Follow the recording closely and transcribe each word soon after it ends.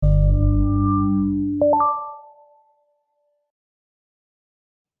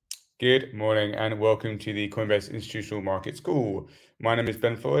Good morning and welcome to the Coinbase Institutional Market School. My name is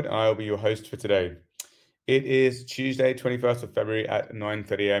Ben Floyd and I'll be your host for today. It is Tuesday, 21st of February at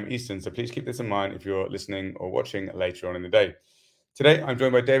 9:30 a.m. Eastern, so please keep this in mind if you're listening or watching later on in the day. Today, I'm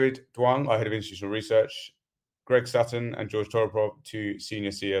joined by David Duong, our Head of Institutional Research, Greg Sutton and George Toropov, two Senior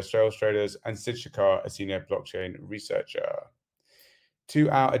CEO sales traders, and Sid Shakar, a Senior Blockchain Researcher. To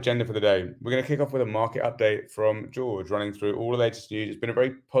our agenda for the day, we're going to kick off with a market update from George, running through all the latest news. It's been a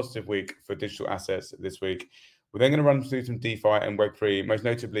very positive week for digital assets this week. We're then going to run through some DeFi and Web3, most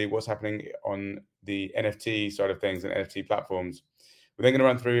notably what's happening on the NFT side of things and NFT platforms. We're then going to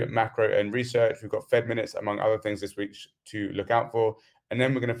run through macro and research. We've got Fed minutes, among other things this week to look out for. And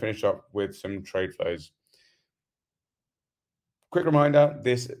then we're going to finish up with some trade flows. Quick reminder,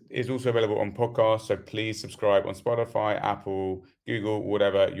 this is also available on podcasts, so please subscribe on Spotify, Apple, Google,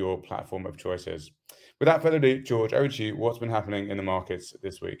 whatever your platform of choice is. Without further ado, George, over to you. What's been happening in the markets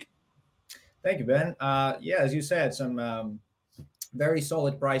this week? Thank you, Ben. As you said, some very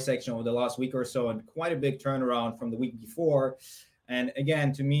solid price action over the last week or so, and quite a big turnaround from the week before. And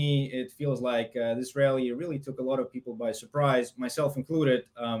again, to me, it feels like this rally really took a lot of people by surprise, myself included,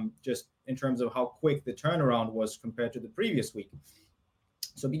 just in terms of how quick the turnaround was compared to the previous week.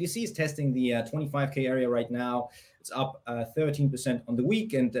 So BTC is testing the 25K area right now. It's up 13% on the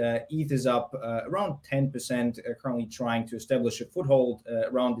week, and ETH is up around 10%, currently trying to establish a foothold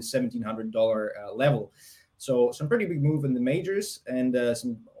around the $1,700 level. So some pretty big move in the majors and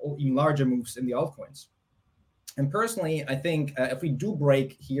some even larger moves in the altcoins. And personally, I think if we do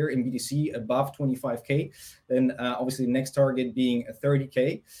break here in BTC above 25K, then obviously the next target being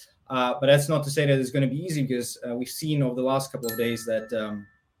 30K. But that's not to say that it's going to be easy, because we've seen over the last couple of days that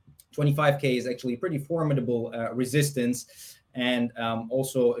 25K is actually pretty formidable resistance. And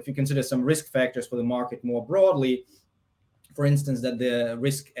also, if you consider some risk factors for the market more broadly, for instance, that the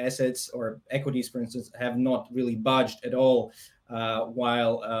risk assets or equities, for instance, have not really budged at all,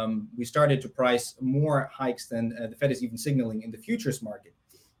 while we started to price more hikes than the Fed is even signaling in the futures market.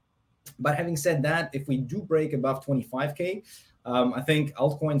 But having said that, if we do break above 25K, I think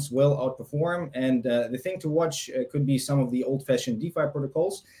altcoins will outperform. And the thing to watch could be some of the old-fashioned DeFi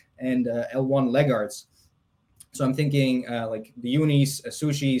protocols and L1 laggards. So I'm thinking like the Unis,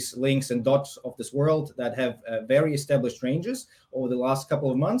 Sushis, Links, and Dots of this world that have very established ranges over the last couple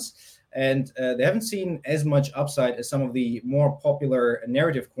of months. And they haven't seen as much upside as some of the more popular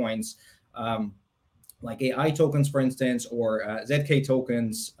narrative coins, like AI tokens, for instance, or ZK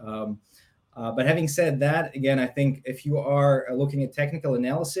tokens. But having said that, again, I think if you are looking at technical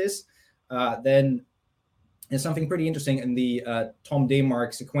analysis, then there's something pretty interesting in the Tom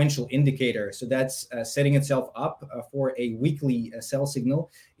Daymark sequential indicator. So that's setting itself up for a weekly sell signal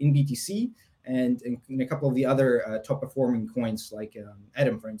in BTC and in a couple of the other top performing coins like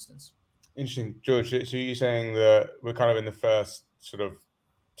Atom, for instance. Interesting, George. So you're saying that we're kind of in the first sort of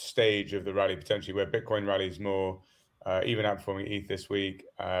stage of the rally potentially, where Bitcoin rallies more, even outperforming ETH this week,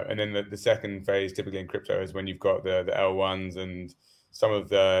 and then the second phase, typically in crypto, is when you've got the L1s and some of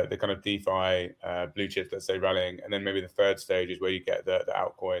the kind of DeFi blue chips, let's say, rallying, and then maybe the third stage is where you get the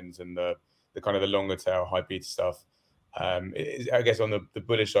altcoins and the kind of the longer tail high beta stuff. I guess on the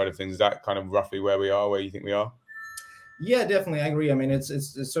bullish side of things, is that kind of roughly where we are, where you think we are? Yeah, definitely. I agree. I mean,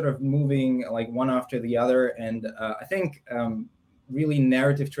 it's sort of moving like one after the other. And I think really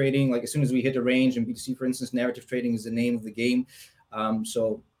narrative trading, like as soon as we hit a range in BTC, for instance, narrative trading is the name of the game.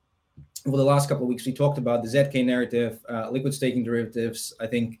 So over the last couple of weeks, we talked about the ZK narrative, liquid staking derivatives. I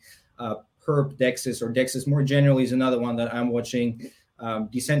think Perp Dexes, or Dexes more generally, is another one that I'm watching.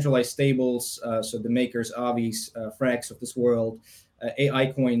 Decentralized stables, so the makers, Avis, Frax of this world, AI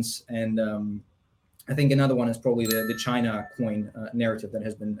coins, and I think another one is probably the China coin narrative that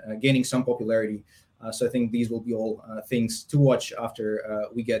has been gaining some popularity. So I think these will be all things to watch after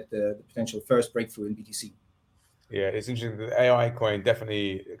we get the potential first breakthrough in BTC. Yeah, it's interesting. The AI coin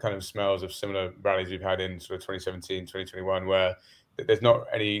definitely kind of smells of similar rallies we've had in sort of 2017, 2021, where there's not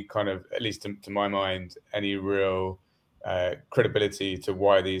any kind of, at least to my mind, any real credibility to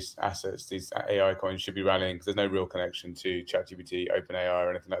why these assets, these AI coins should be rallying, because there's no real connection to ChatGPT, OpenAI, or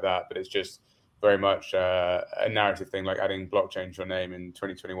anything like that. But it's just very much a narrative thing, like adding blockchain to your name in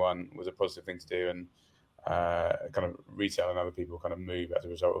 2021 was a positive thing to do, and kind of retail and other people kind of move as a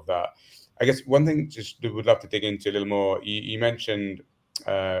result of that. I guess one thing just would love to dig into a little more. You mentioned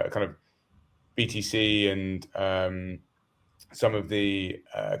kind of BTC and some of the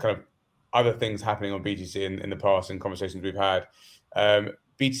kind of other things happening on BTC in the past and conversations we've had.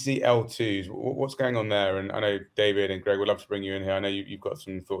 BTC L2s, what's going on there? And I know David and Greg would love to bring you in here. I know you've got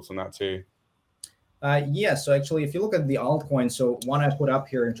some thoughts on that too. Yeah, so actually, if you look at the altcoins, so one I put up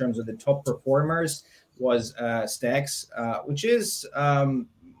here in terms of the top performers was Stacks, which is, I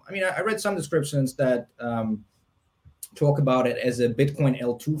mean, I read some descriptions that talk about it as a Bitcoin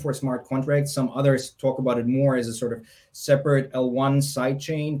L2 for smart contracts. Some others talk about it more as a sort of separate L1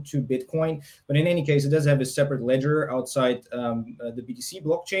 sidechain to Bitcoin. But in any case, it does have a separate ledger outside the BTC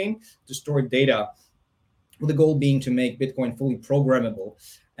blockchain to store data, with the goal being to make Bitcoin fully programmable.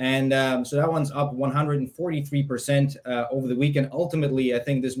 And so that one's up 143% over the weekend. Ultimately, I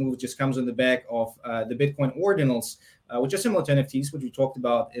think this move just comes on the back of the Bitcoin Ordinals, which are similar to NFTs, which we talked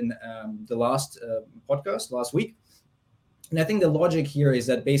about in the last podcast last week. And I think the logic here is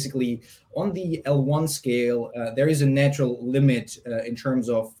that basically on the L1 scale, there is a natural limit in terms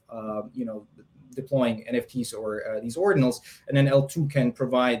of, deploying NFTs or these ordinals, and then L2 can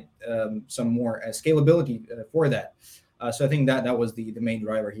provide some more scalability for that. So I think that was the main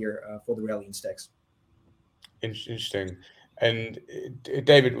driver here for the rally in Stacks. Interesting. And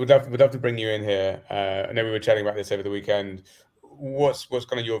David, would love to bring you in here. I know we were chatting about this over the weekend. What's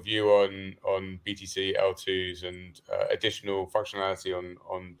kind of your view on BTC L2s and additional functionality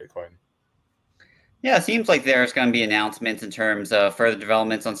on Bitcoin? Yeah, it seems like there's going to be announcements in terms of further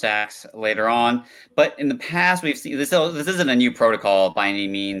developments on Stacks later on. But in the past, we've seen this isn't a new protocol by any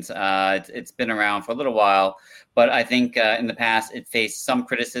means. It's been around for a little while. But I think in the past, it faced some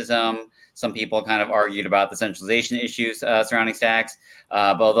criticism. Some people kind of argued about the centralization issues surrounding Stacks.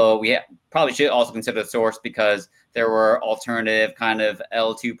 But although we probably should also consider the source, because there were alternative kind of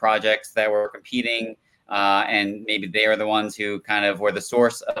L2 projects that were competing. And maybe they are the ones who kind of were the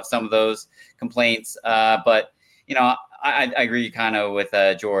source of some of those complaints. But, I agree kind of with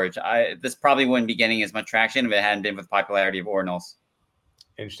George. This probably wouldn't be getting as much traction if it hadn't been with the popularity of Ordinals.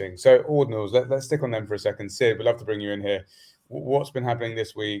 Interesting. So Ordinals, let's stick on them for a second. Sid, we'd love to bring you in here. What's been happening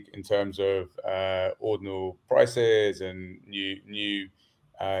this week in terms of Ordinal prices and new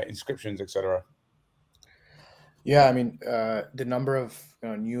inscriptions, etc.? Yeah, I mean, the number of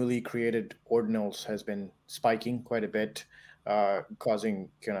newly created ordinals has been spiking quite a bit, causing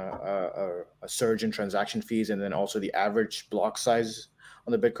kind of a surge in transaction fees, and then also the average block size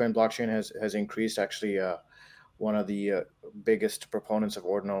on the Bitcoin blockchain has increased. Actually, one of the biggest proponents of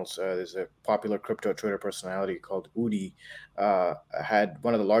ordinals, there's a popular crypto Twitter personality called Udi, had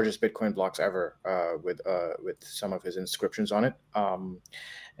one of the largest Bitcoin blocks ever with some of his inscriptions on it.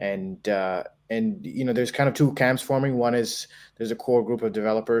 And there's kind of two camps forming. One is there's a core group of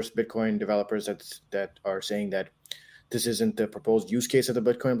developers, Bitcoin developers, that are saying that this isn't the proposed use case of the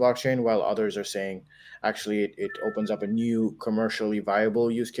Bitcoin blockchain, while others are saying actually it opens up a new commercially viable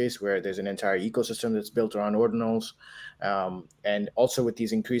use case where there's an entire ecosystem that's built around ordinals. And also with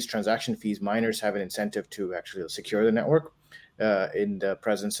these increased transaction fees, miners have an incentive to actually secure the network in the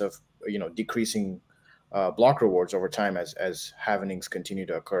presence of decreasing block rewards over time as halvenings continue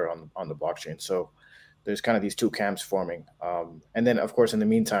to occur on the blockchain. So there's kind of these two camps forming. And then, of course, in the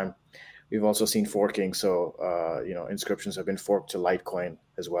meantime, we've also seen forking. So, inscriptions have been forked to Litecoin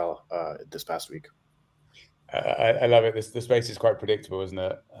as well this past week. I love it. The space is quite predictable, isn't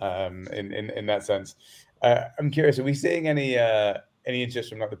it? In that sense. I'm curious, are we seeing any interest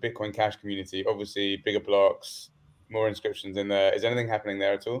from like the Bitcoin Cash community? Obviously, bigger blocks, more inscriptions in there. Is anything happening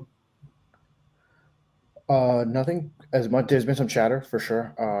there at all? Nothing as much. There's been some chatter for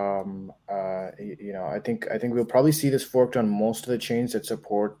sure. I think we'll probably see this forked on most of the chains that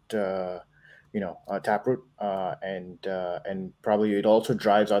support, Taproot, and probably it also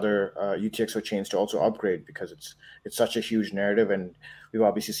drives other UTXO chains to also upgrade because it's such a huge narrative, and we've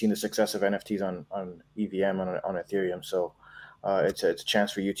obviously seen the success of NFTs on EVM on Ethereum. So it's a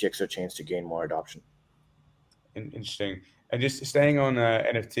chance for UTXO chains to gain more adoption. Interesting. And just staying on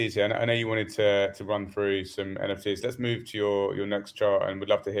NFTs here, I know you wanted to run through some NFTs. Let's move to your next chart, and we'd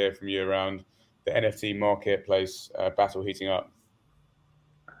love to hear from you around the NFT marketplace battle heating up.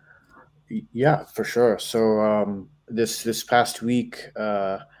 Yeah, for sure. So this past week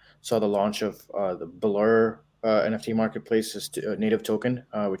saw the launch of the Blur NFT marketplace's native token,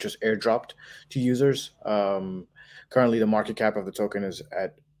 which was airdropped to users. Currently, the market cap of the token is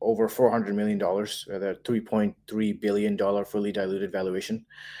at over $400 million, the $3.3 billion fully diluted valuation,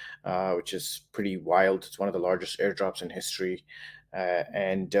 which is pretty wild. It's one of the largest airdrops in history.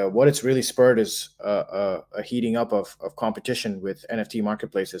 And what it's really spurred is a heating up of competition with NFT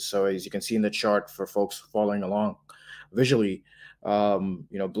marketplaces. So as you can see in the chart for folks following along visually,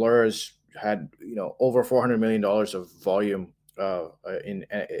 Blur has had over $400 million of volume in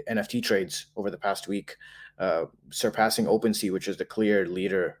NFT trades over the past week, surpassing OpenSea, which is the clear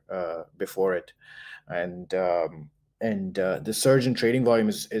leader before it. And the surge in trading volume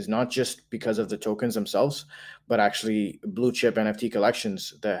is not just because of the tokens themselves, but actually blue chip NFT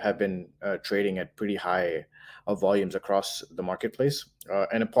collections that have been trading at pretty high volumes across the marketplace.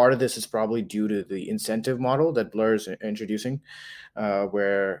 And a part of this is probably due to the incentive model that Blur is introducing,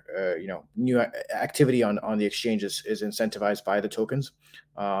 where new activity on the exchange is incentivized by the tokens,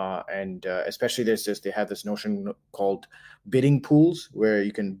 and especially they have this notion called bidding pools, where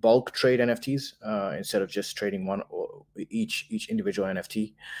you can bulk trade NFTs instead of just trading one or each individual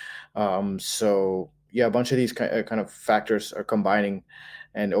NFT. So yeah, a bunch of these kind of factors are combining,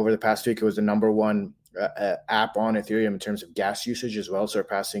 and over the past week, it was the number one app on Ethereum in terms of gas usage as well,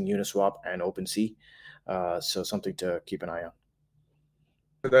 surpassing Uniswap and OpenSea. So something to keep an eye on.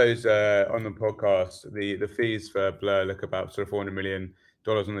 For those on the podcast, the fees for Blur look about sort of $400 million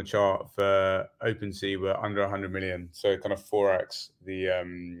on the chart. For OpenSea were under 100 million, so kind of 4x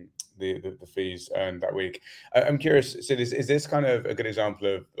the fees earned that week. I'm curious, Sid, is this kind of a good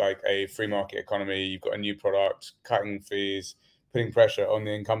example of like a free market economy? You've got a new product, cutting fees, putting pressure on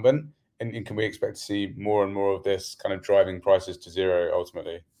the incumbent, and can we expect to see more and more of this kind of driving prices to zero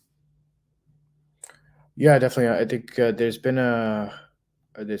ultimately? Yeah, definitely. I think there's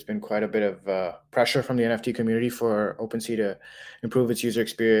been quite a bit of pressure from the NFT community for OpenSea to improve its user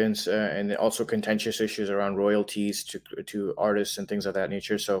experience, and also contentious issues around royalties to artists and things of that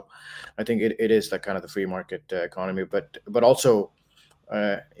nature. So I think it is like kind of the free market economy, but also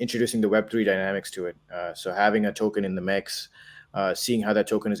introducing the Web3 dynamics to it. So having a token in the mix, seeing how that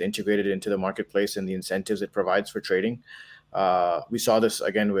token is integrated into the marketplace and the incentives it provides for trading. We saw this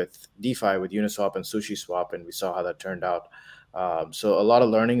again with DeFi, with Uniswap and SushiSwap, and we saw how that turned out. So a lot of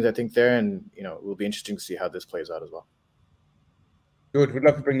learnings, I think, there, and it will be interesting to see how this plays out as well. Good. We'd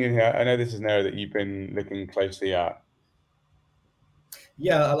love to bring you in here. I know this is an area that you've been looking closely at.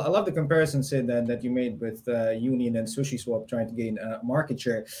 Yeah, I love the comparison, Sid, that you made with Union and SushiSwap trying to gain market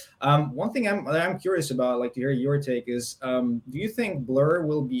share. One thing I'm curious about, like to hear your take, is do you think Blur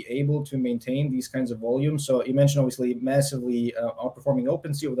will be able to maintain these kinds of volumes? So you mentioned obviously massively outperforming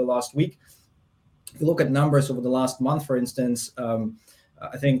OpenSea over the last week. If you look at numbers over the last month, for instance,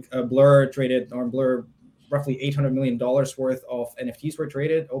 I think Blur roughly $800 million worth of NFTs were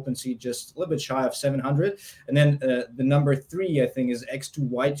traded. OpenSea just a little bit shy of 700. And then the number 3, I think, is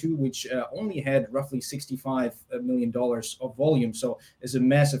X2Y2, which only had roughly $65 million of volume. So it's a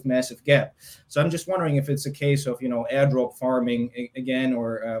massive, massive gap. So I'm just wondering if it's a case of, airdrop farming again,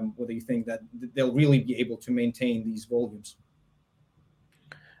 or whether you think that they'll really be able to maintain these volumes.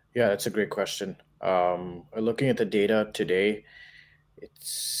 Yeah, that's a great question. Looking at the data today, it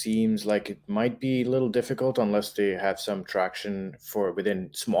seems like it might be a little difficult unless they have some traction within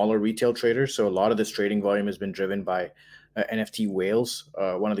smaller retail traders. So a lot of this trading volume has been driven by NFT whales.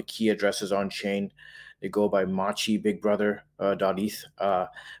 One of the key addresses on chain, they go by Machi Big Brother .eth.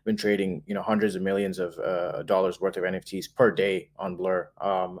 Been trading hundreds of millions of dollars worth of NFTs per day on Blur,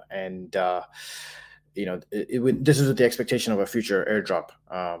 this is with the expectation of a future airdrop,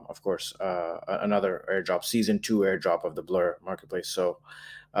 of course, another airdrop, season 2 airdrop of the Blur marketplace. So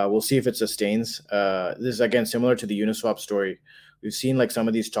we'll see if it sustains. This is, again, similar to the Uniswap story. We've seen like some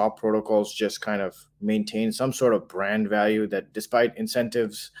of these top protocols just kind of maintain some sort of brand value that, despite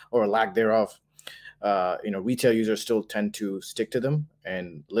incentives or lack thereof, retail users still tend to stick to them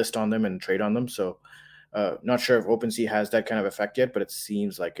and list on them and trade on them. So not sure if OpenSea has that kind of effect yet, but it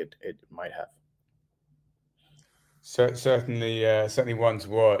seems like it might have. So certainly one to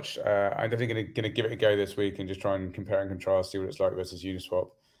watch. I'm definitely going to give it a go this week and just try and compare and contrast, see what it's like versus Uniswap.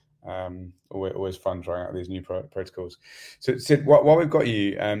 Always fun trying out these new protocols. So Sid, while we've got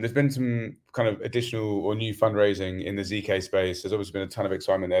you, there's been some kind of additional or new fundraising in the ZK space. There's obviously been a ton of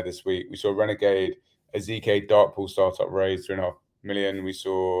excitement there this week. We saw Renegade, a ZK dark pool startup, raise $3.5 million. We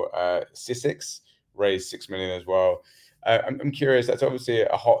saw Sysix raise $6 million as well. I'm curious, that's obviously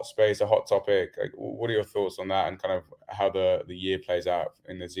a hot space, a hot topic. Like, what are your thoughts on that and kind of how the year plays out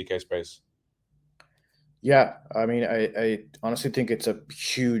in the ZK space? Yeah, I mean, I honestly think it's a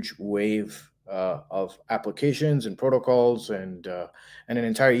huge wave of applications and protocols and an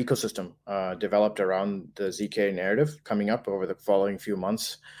entire ecosystem developed around the ZK narrative coming up over the following few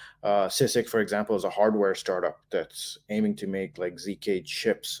months. Sysix, for example, is a hardware startup that's aiming to make like ZK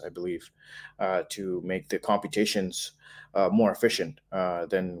chips, I believe, to make the computations more efficient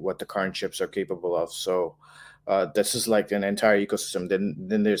than what the current chips are capable of. So this is like an entire ecosystem.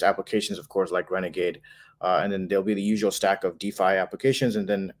 Then there's applications, of course, like Renegade, and then there'll be the usual stack of DeFi applications. And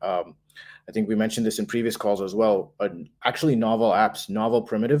then I think we mentioned this in previous calls as well. Actually, novel apps, novel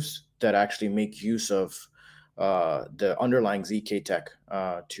primitives that actually make use of the underlying ZK tech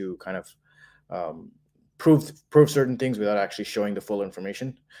to kind of prove certain things without actually showing the full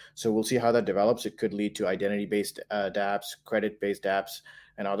information. So we'll see how that develops. It could lead to identity-based dApps, credit-based dApps,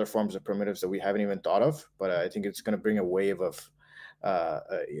 and other forms of primitives that we haven't even thought of. But I think it's going to bring a wave of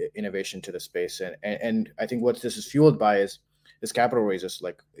innovation to the space. And I think what this is fueled by is capital raises.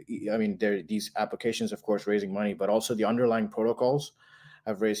 Like, I mean, there these applications, of course, raising money, but also the underlying protocols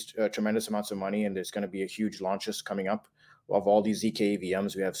have raised tremendous amounts of money, and there's going to be a huge launches coming up of all these ZK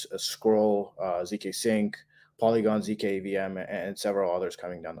EVMs. We have Scroll, ZK Sync, Polygon ZK EVM, and several others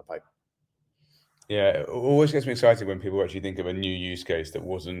coming down the pipe. Yeah, it always gets me excited when people actually think of a new use case that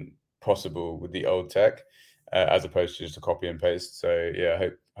wasn't possible with the old tech, as opposed to just a copy and paste. So yeah,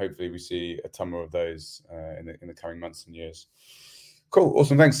 hopefully we see a ton more of those in the coming months and years. Cool,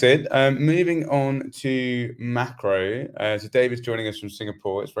 awesome, thanks, Sid. Moving on to macro. So David's joining us from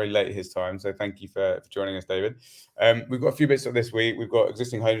Singapore. It's very late his time, so thank you for joining us, David. We've got a few bits of this week. We've got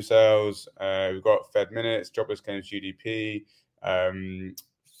existing home sales. We've got Fed minutes, jobless claims, GDP.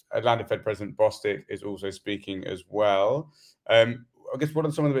 Atlanta Fed President Bostic is also speaking as well. I guess what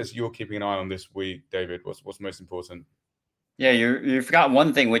are some of the bits you're keeping an eye on this week, David? What's most important? Yeah, you forgot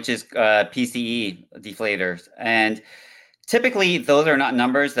one thing, which is PCE deflators. And typically, those are not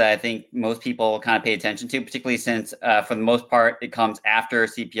numbers that I think most people kind of pay attention to, particularly since, for the most part, it comes after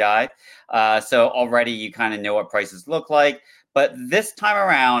CPI. So already you kind of know what prices look like. But this time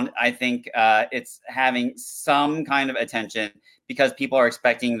around, I think it's having some kind of attention because people are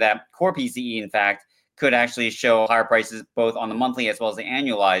expecting that core PCE, in fact, could actually show higher prices both on the monthly as well as the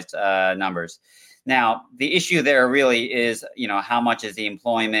annualized numbers. Now, the issue there really is, how much is the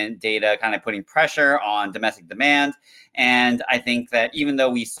employment data kind of putting pressure on domestic demand? And I think that even though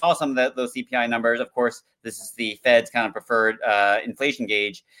we saw some of those CPI numbers, of course, this is the Fed's kind of preferred inflation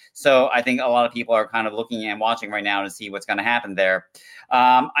gauge. So I think a lot of people are kind of looking and watching right now to see what's going to happen there.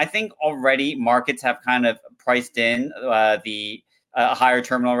 I think already markets have kind of priced in the higher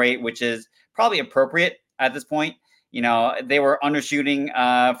terminal rate, which is probably appropriate at this point. They were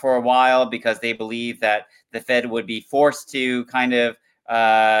undershooting for a while because they believe that the Fed would be forced to kind of,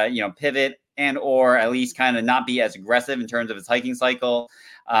 pivot and or at least kind of not be as aggressive in terms of its hiking cycle.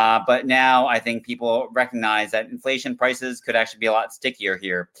 But now I think people recognize that inflation prices could actually be a lot stickier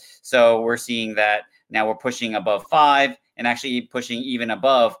here. So we're seeing that now we're pushing above 5 and actually pushing even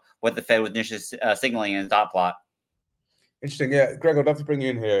above what the Fed was initially signaling in the dot plot. Interesting. Yeah, Greg, I'd love to bring you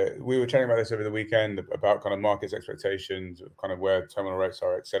in here. We were chatting about this over the weekend about kind of markets expectations, kind of where terminal rates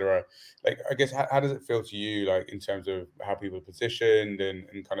are, et cetera. Like, I guess, how does it feel to you, like, in terms of how people are positioned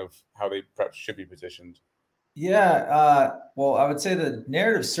and kind of how they perhaps should be positioned? Yeah, well, I would say the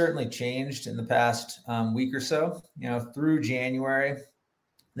narrative certainly changed in the past week or so. Through January,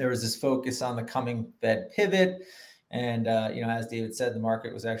 there was this focus on the coming Fed pivot. And, as David said, the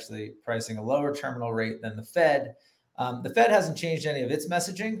market was actually pricing a lower terminal rate than the Fed. The Fed hasn't changed any of its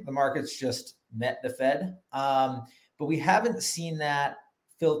messaging. The market's just met the Fed. But we haven't seen that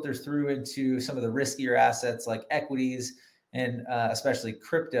filter through into some of the riskier assets like equities and especially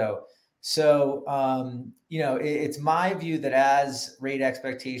crypto. So, it's my view that as rate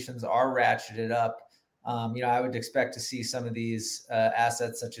expectations are ratcheted up, I would expect to see some of these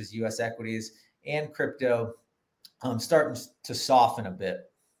assets such as U.S. equities and crypto starting to soften a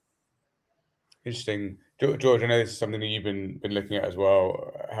bit. Interesting. George, I know this is something that you've been looking at as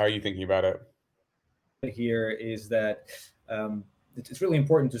well. How are you thinking about it? Here is that it's really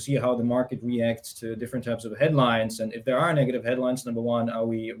important to see how the market reacts to different types of headlines. And if there are negative headlines, number one, are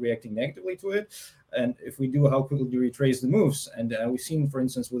we reacting negatively to it? And if we do, how quickly do we trace the moves? And we've seen, for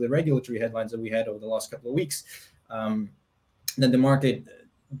instance, with the regulatory headlines that we had over the last couple of weeks, that the market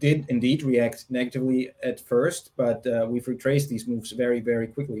did indeed react negatively at first, but we've retraced these moves very, very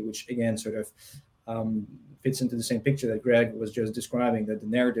quickly, which again sort of fits into the same picture that Greg was just describing, that the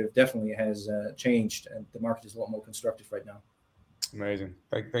narrative definitely has changed and the market is a lot more constructive right now. Amazing.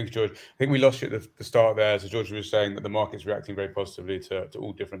 Thank you, George. I think we lost you at the start there. So George was saying that the market's reacting very positively to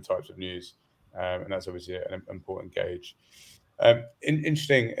all different types of news. And that's obviously an important gauge.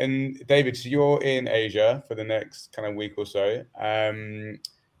 Interesting. And David, so you're in Asia for the next kind of week or so.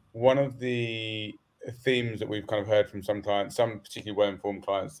 One of the themes that we've kind of heard from some clients, some particularly well-informed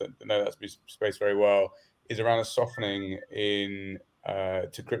clients that know that space very well, is around a softening in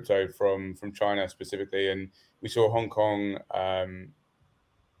to crypto from China specifically. And we saw Hong Kong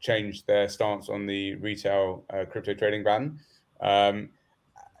change their stance on the retail crypto trading ban.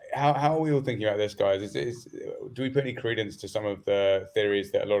 How are we all thinking about this, guys? Do we put any credence to some of the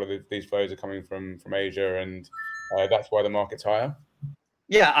theories that a lot of these flows are coming from Asia and that's why the market's higher?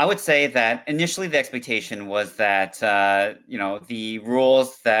 Yeah, I would say that initially the expectation was that the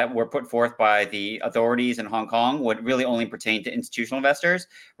rules that were put forth by the authorities in Hong Kong would really only pertain to institutional investors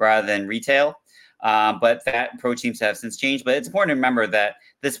rather than retail. But that approach seems to have since changed. But it's important to remember that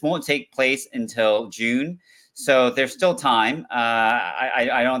this won't take place until June. So there's still time.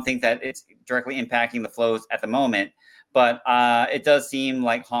 I don't think that it's directly impacting the flows at the moment. But it does seem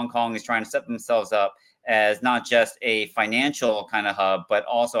like Hong Kong is trying to set themselves up as not just a financial kind of hub, but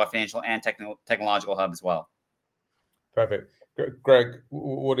also a financial and technological hub as well. Perfect. Greg,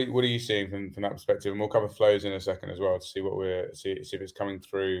 what are you seeing from that perspective? And we'll cover flows in a second as well to see what see if it's coming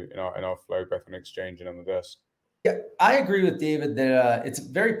through in our flow, both on exchange and on the desk. Yeah, I agree with David that it's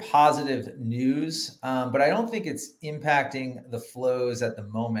very positive news, but I don't think it's impacting the flows at the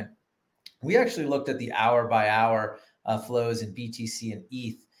moment. We actually looked at the hour by hour flows in BTC and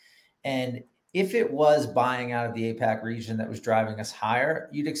ETH, and if it was buying out of the APAC region that was driving us higher,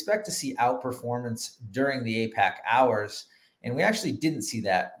 you'd expect to see outperformance during the APAC hours. And we actually didn't see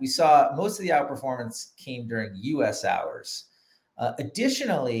that. We saw most of the outperformance came during US hours.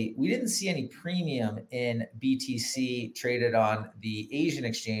 Additionally, we didn't see any premium in BTC traded on the Asian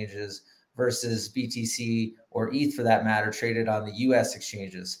exchanges versus BTC or ETH for that matter traded on the US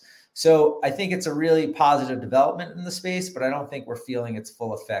exchanges. So I think it's a really positive development in the space, but I don't think we're feeling its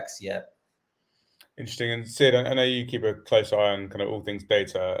full effects yet. Interesting. And Sid, I know you keep a close eye on kind of all things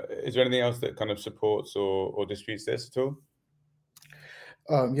data. Is there anything else that kind of supports or disputes this at all?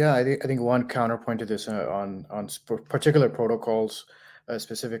 Yeah, I think one counterpoint to this on particular protocols,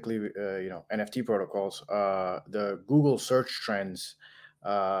 specifically NFT protocols, the Google search trends.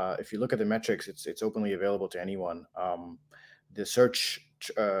 If you look at the metrics, it's openly available to anyone. The search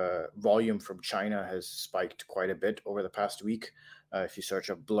volume from China has spiked quite a bit over the past week. If you search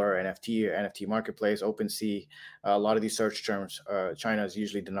up Blur NFT, NFT Marketplace, OpenSea, a lot of these search terms, China is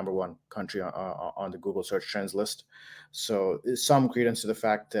usually the number one country on the Google search trends list. So there's some credence to the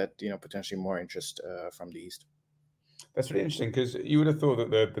fact that potentially more interest from the East. That's really interesting because you would have thought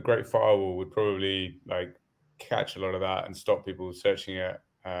that the Great Firewall would probably catch a lot of that and stop people searching it,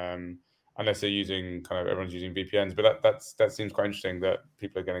 unless they're using everyone's using VPNs. But that seems quite interesting that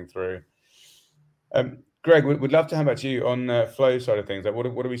people are getting through. Greg, we'd love to have about you on the flow side of things. What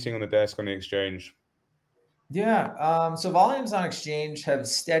are we seeing on the desk on the exchange? Yeah, so volumes on exchange have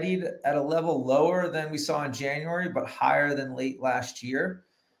steadied at a level lower than we saw in January, but higher than late last year.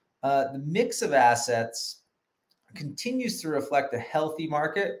 The mix of assets continues to reflect a healthy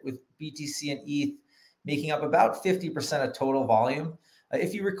market, with BTC and ETH making up about 50% of total volume.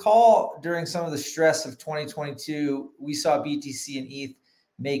 If you recall, during some of the stress of 2022, we saw BTC and ETH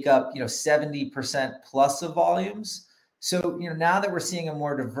make up 70% plus of volumes. So now that we're seeing a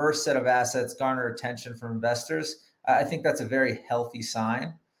more diverse set of assets garner attention from investors, I think that's a very healthy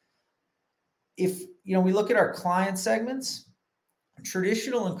sign. If we look at our client segments,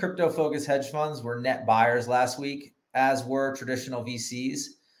 traditional and crypto focused hedge funds were net buyers last week, as were traditional VCs.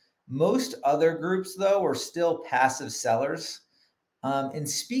 Most other groups though were still passive sellers. In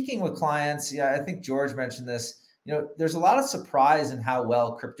speaking with clients, I think George mentioned this, there's a lot of surprise in how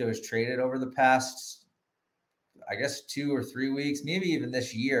well crypto is traded over the past, I guess, 2 or 3 weeks, maybe even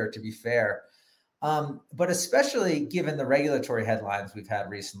this year, to be fair. But especially given the regulatory headlines we've had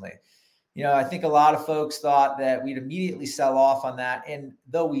recently. I think a lot of folks thought that we'd immediately sell off on that. And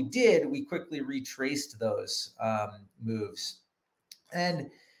though we did, we quickly retraced those moves. And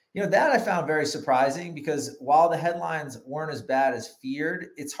that I found very surprising, because while the headlines weren't as bad as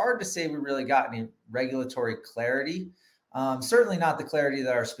feared, it's hard to say we really got any regulatory clarity. Certainly not the clarity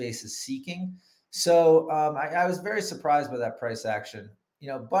that our space is seeking. So I was very surprised by that price action.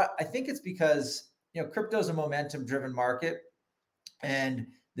 But I think it's because crypto is a momentum-driven market, and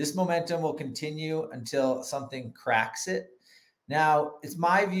this momentum will continue until something cracks it. Now, it's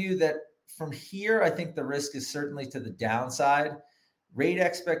my view that from here, I think the risk is certainly to the downside. Rate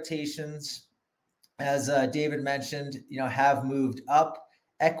expectations, as David mentioned, have moved up.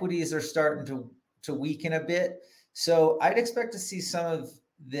 Equities are starting to weaken a bit. So I'd expect to see some of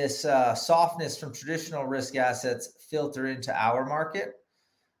this softness from traditional risk assets filter into our market.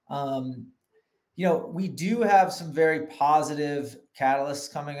 We do have some very positive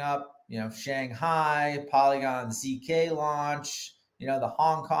catalysts coming up. Shanghai, Polygon, ZK launch. The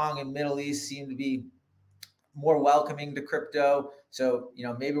Hong Kong and Middle East seem to be more welcoming to crypto. So,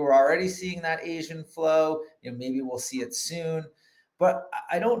 maybe we're already seeing that Asian flow, maybe we'll see it soon, but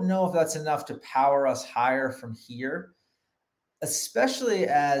I don't know if that's enough to power us higher from here, especially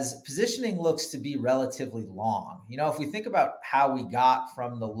as positioning looks to be relatively long. If we think about how we got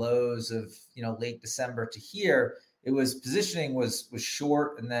from the lows of, late December to here, it was positioning was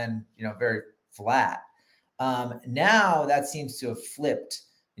short and then, very flat. Now that seems to have flipped.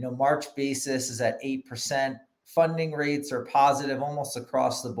 March basis is at 8%. Funding rates are positive almost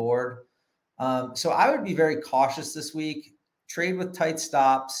across the board. So I would be very cautious this week, trade with tight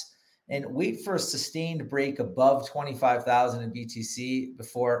stops, and wait for a sustained break above 25,000 in BTC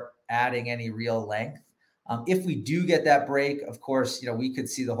before adding any real length. If we do get that break, of course, we could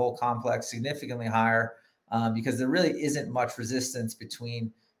see the whole complex significantly higher because there really isn't much resistance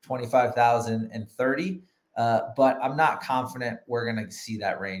between 25,000 and 30. But I'm not confident we're going to see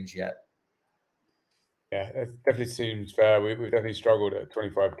that range yet. Yeah, it definitely seems fair. We've definitely struggled at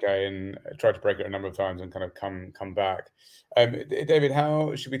 25K and tried to break it a number of times and kind of come back. David,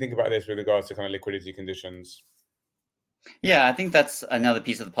 how should we think about this with regards to kind of liquidity conditions? Yeah, I think that's another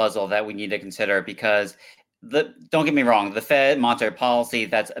piece of the puzzle that we need to consider because don't get me wrong, the Fed monetary policy,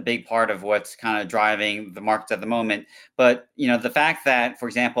 that's a big part of what's kind of driving the markets at the moment. But, the fact that, for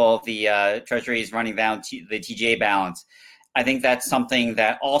example, the Treasury is running down the TGA balance, I think that's something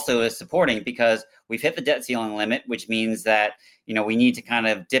that also is supporting because we've hit the debt ceiling limit, which means that, we need to kind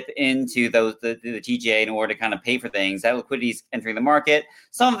of dip into the TGA in order to kind of pay for things. That liquidity is entering the market.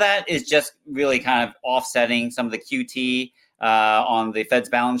 Some of that is just really kind of offsetting some of the QT on the Fed's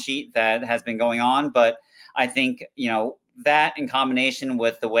balance sheet that has been going on. But I think, that in combination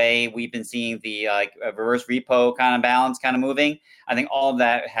with the way we've been seeing the reverse repo kind of balance kind of moving, I think all of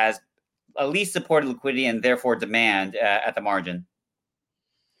that has at least supported liquidity and therefore demand at the margin.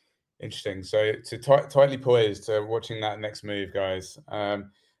 Interesting. So tightly poised to watching that next move, guys. I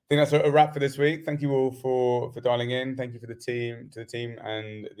think that's a wrap for this week. Thank you all for dialing in. Thank you to the team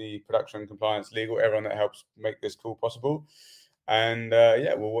and the production, compliance, legal, everyone that helps make this call possible. And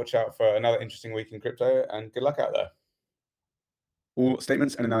we'll watch out for another interesting week in crypto and good luck out there. All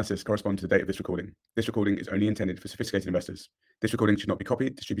statements and analysis correspond to the date of this recording. This recording is only intended for sophisticated investors. This recording should not be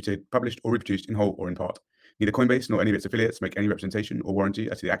copied, distributed, published, or reproduced in whole or in part. Neither Coinbase nor any of its affiliates make any representation or warranty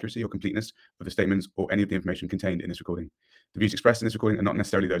as to the accuracy or completeness of the statements or any of the information contained in this recording. The views expressed in this recording are not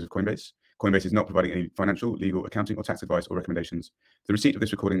necessarily those of Coinbase. Coinbase is not providing any financial, legal, accounting, or tax advice or recommendations. The receipt of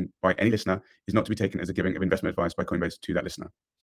this recording by any listener is not to be taken as a giving of investment advice by Coinbase to that listener.